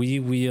then we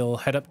will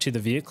head up to the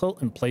vehicle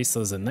and place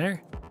those in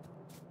there.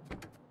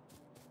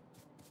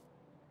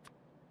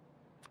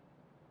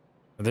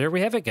 There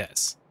we have it,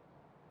 guys.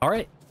 All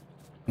right.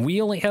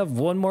 We only have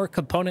one more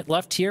component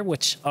left here,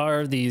 which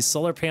are the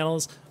solar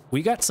panels.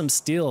 We got some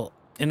steel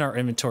in our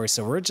inventory,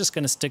 so we're just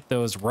going to stick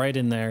those right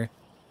in there,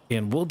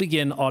 and we'll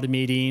begin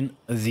automating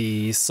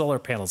the solar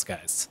panels,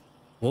 guys.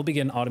 We'll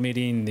begin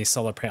automating the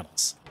solar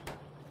panels.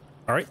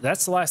 All right,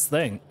 that's the last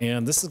thing,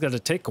 and this is going to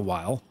take a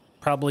while,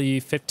 probably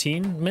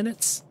 15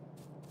 minutes,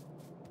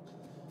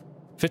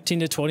 15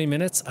 to 20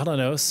 minutes, I don't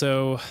know.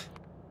 So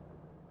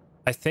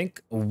I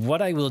think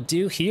what I will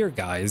do here,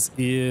 guys,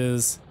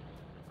 is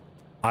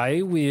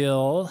I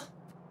will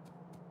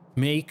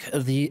make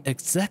the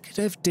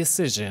executive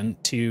decision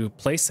to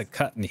place a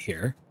cut in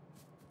here.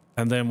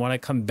 And then when I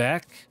come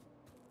back,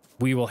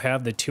 we will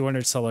have the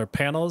 200 solar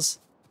panels.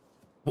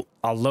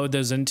 I'll load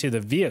those into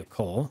the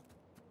vehicle.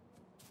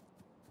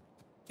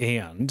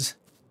 And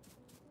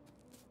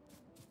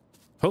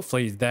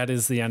hopefully that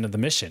is the end of the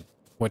mission,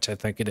 which I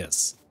think it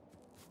is.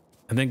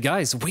 And then,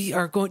 guys, we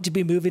are going to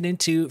be moving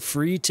into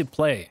free to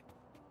play.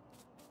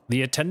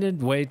 The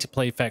attended way to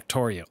play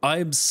Factorio.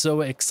 I'm so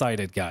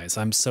excited, guys.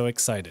 I'm so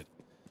excited.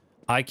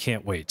 I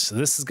can't wait. So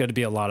this is going to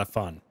be a lot of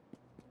fun.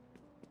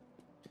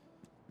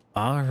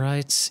 All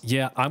right.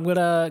 Yeah, I'm going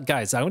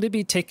to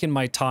be taking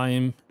my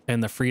time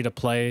in the free to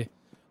play.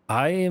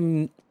 I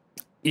am,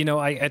 you know,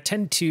 I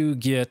tend to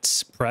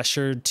get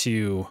pressured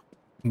to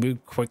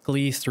move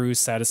quickly through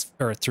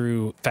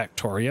through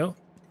Factorio.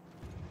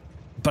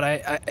 But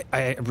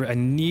I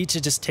need to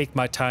just take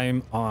my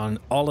time on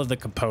all of the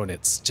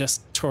components,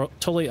 just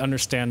totally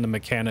understand the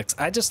mechanics.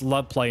 I just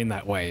love playing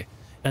that way.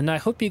 And I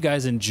hope you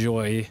guys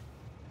enjoy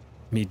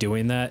me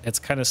doing that. It's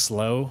kind of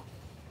slow,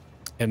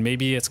 and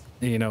maybe it's,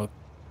 you know, a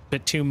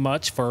bit too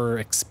much for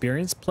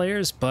experienced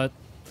players, but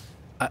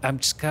I'm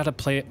just gotta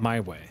play it my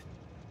way.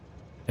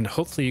 And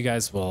hopefully you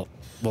guys will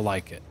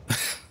like it.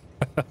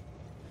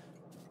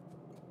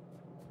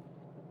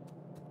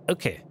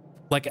 Okay,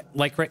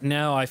 like right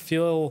now, I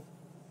feel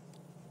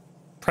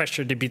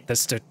pressure to beat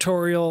this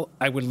tutorial.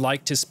 I would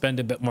like to spend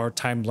a bit more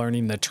time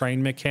learning the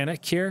train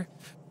mechanic here,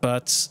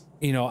 but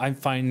you know, I'm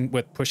fine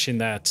with pushing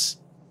that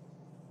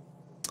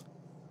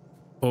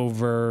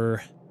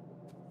over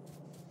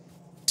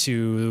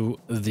to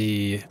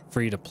the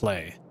free to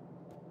play.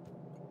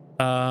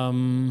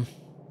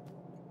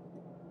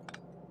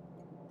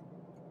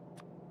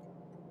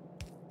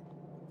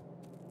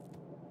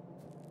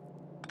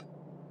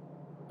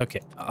 Okay,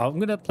 I'm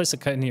gonna place a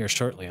cut in here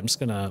shortly. I'm just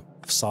gonna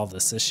solve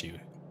this issue.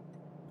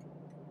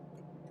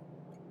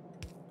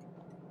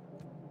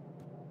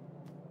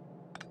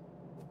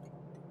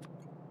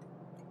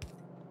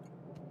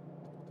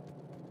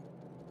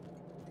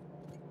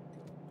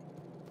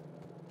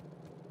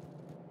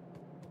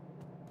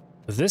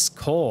 This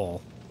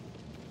coal.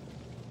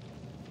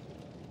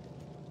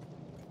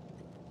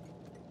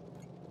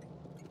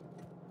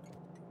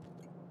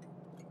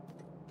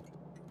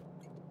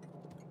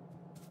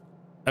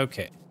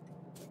 Okay.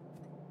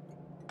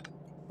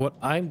 What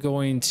I'm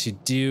going to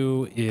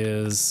do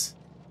is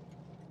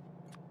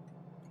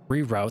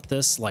reroute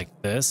this like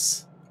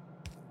this.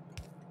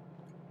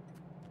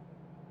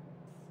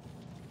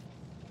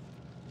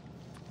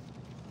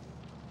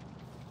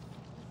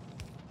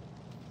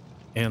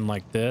 And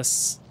like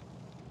this.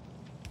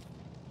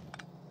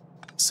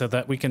 So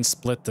that we can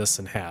split this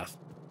in half.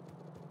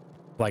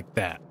 Like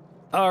that.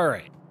 All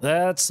right,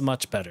 that's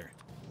much better.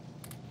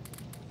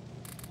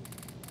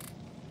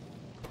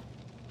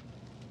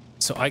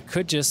 So I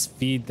could just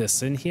feed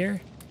this in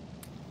here.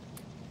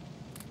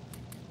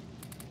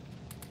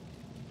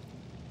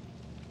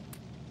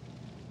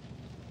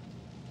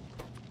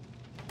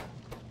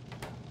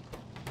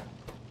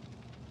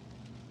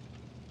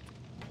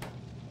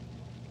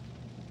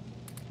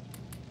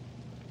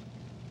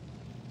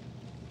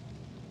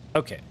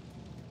 Okay,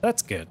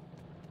 that's good.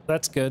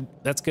 That's good.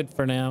 That's good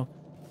for now.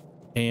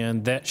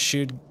 And that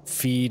should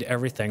feed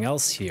everything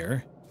else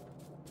here.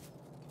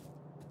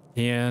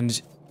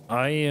 And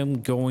I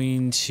am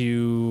going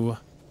to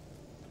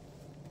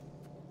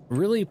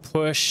really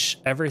push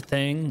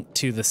everything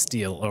to the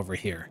steel over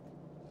here.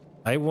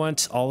 I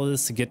want all of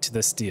this to get to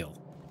the steel.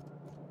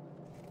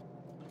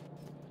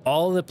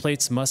 All the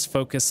plates must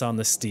focus on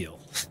the steel.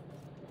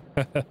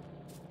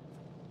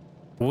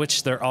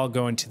 Which they're all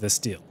going to the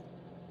steel.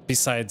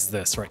 Besides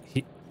this,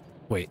 right?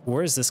 Wait,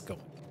 where is this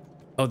going?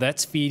 Oh,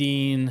 that's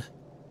feeding...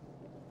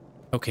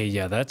 Okay,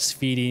 yeah, that's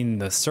feeding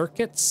the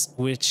circuits,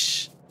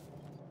 which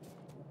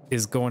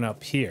is going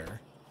up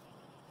here.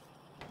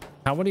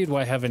 How many do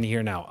I have in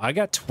here now? I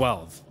got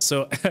 12.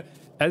 So,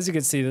 as you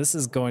can see, this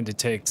is going to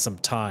take some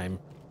time.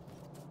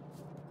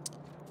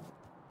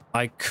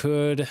 I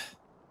could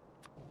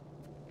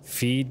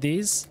feed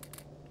these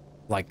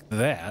like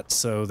that,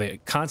 so they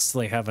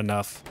constantly have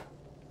enough.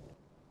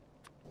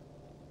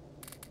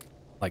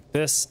 Like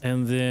this,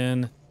 and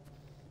then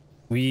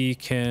we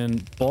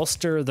can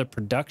bolster the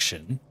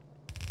production.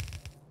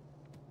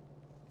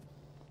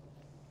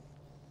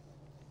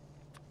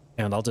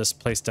 And I'll just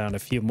place down a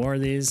few more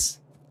of these.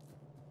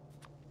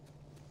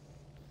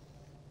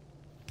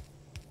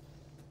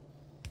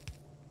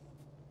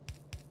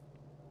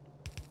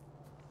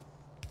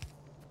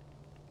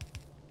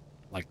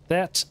 Like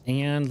that,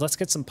 and let's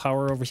get some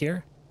power over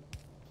here.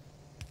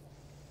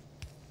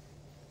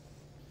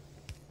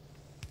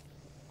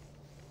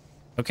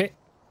 Okay.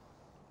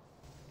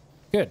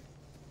 Good.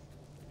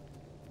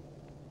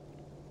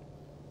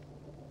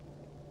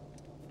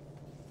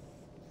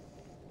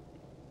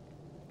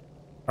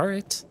 All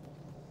right.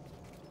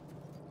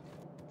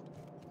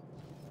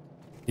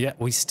 Yeah,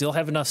 we still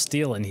have enough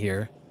steel in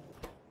here.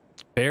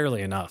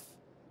 Barely enough.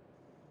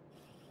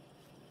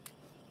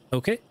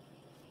 Okay.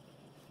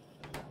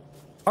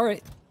 All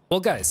right. Well,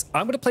 guys,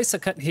 I'm going to place a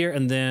cut here,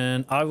 and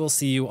then I will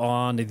see you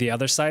on the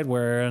other side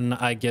when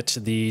I get to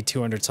the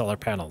 200 solar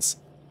panels.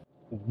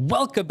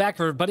 Welcome back,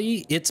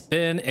 everybody. It's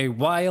been a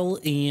while,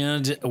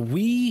 and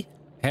we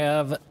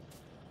have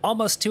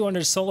almost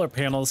 200 solar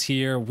panels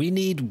here. We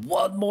need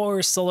one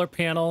more solar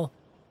panel,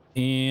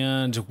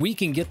 and we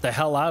can get the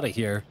hell out of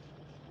here.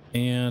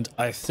 And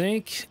I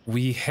think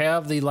we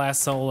have the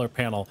last solar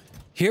panel.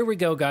 Here we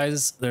go,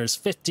 guys. There's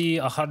 50,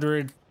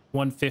 100,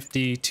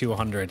 150,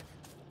 200.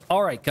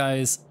 All right,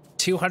 guys,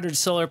 200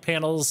 solar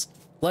panels.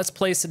 Let's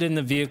place it in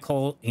the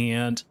vehicle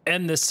and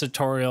end this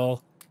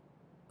tutorial.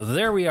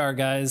 There we are,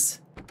 guys.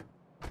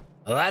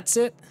 That's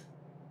it.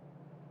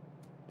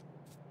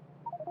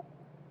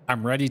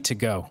 I'm ready to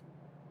go.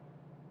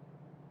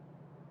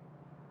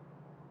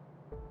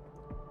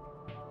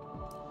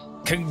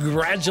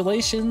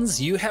 Congratulations,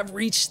 you have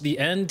reached the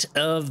end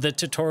of the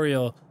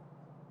tutorial.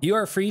 You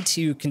are free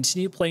to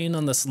continue playing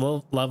on this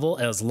level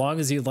as long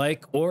as you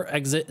like, or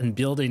exit and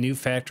build a new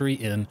factory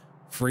in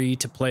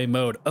free-to-play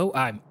mode. Oh,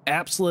 I'm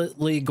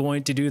absolutely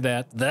going to do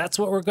that. That's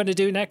what we're going to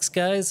do next,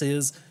 guys,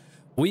 is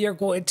we are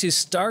going to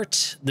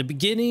start the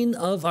beginning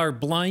of our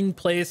blind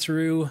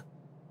playthrough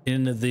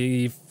in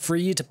the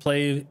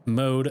free-to-play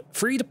mode.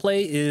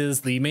 Free-to-play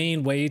is the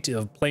main way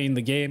of playing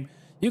the game.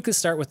 You can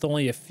start with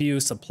only a few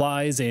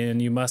supplies,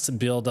 and you must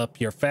build up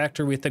your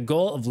factory with the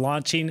goal of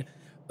launching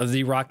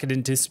the rocket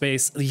into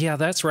space. Yeah,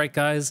 that's right,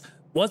 guys.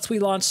 Once we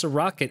launch the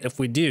rocket, if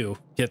we do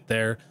get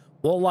there,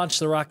 we'll launch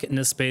the rocket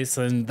into space,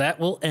 and that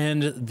will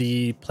end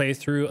the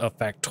playthrough of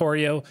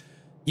Factorio.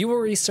 You will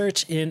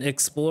research and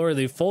explore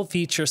the full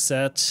feature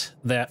set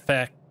that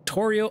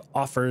Factorio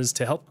offers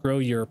to help grow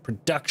your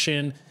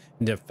production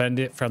and defend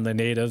it from the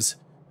natives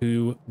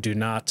who do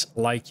not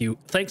like you.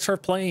 Thanks for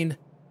playing.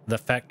 The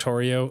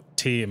Factorio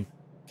team.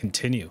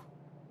 Continue.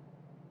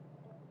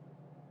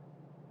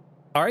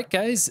 All right,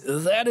 guys,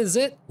 that is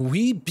it.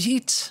 We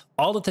beat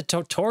all of the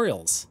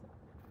tutorials,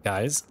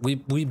 guys. We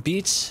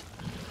beat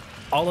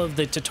all of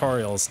the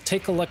tutorials.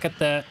 Take a look at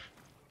that.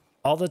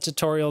 All the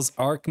tutorials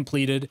are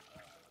completed.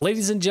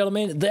 Ladies and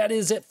gentlemen, that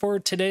is it for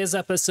today's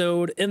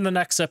episode. In the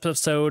next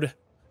episode,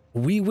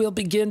 we will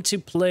begin to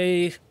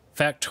play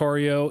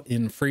Factorio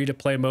in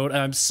free-to-play mode.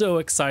 I'm so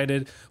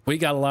excited. We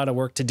got a lot of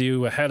work to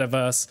do ahead of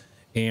us,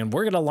 and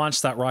we're going to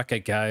launch that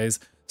rocket, guys.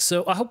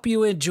 So I hope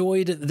you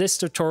enjoyed this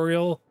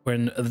tutorial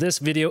and this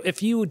video.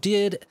 If you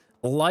did,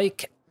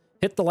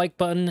 hit the like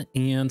button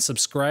and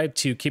subscribe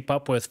to keep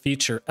up with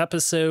future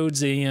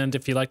episodes. And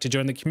if you'd like to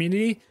join the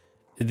community,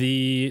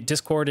 the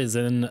Discord is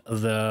in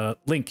the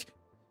link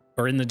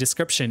or in the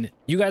description.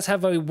 You guys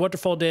have a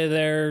wonderful day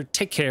there.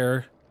 Take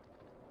care.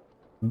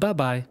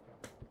 Bye-bye.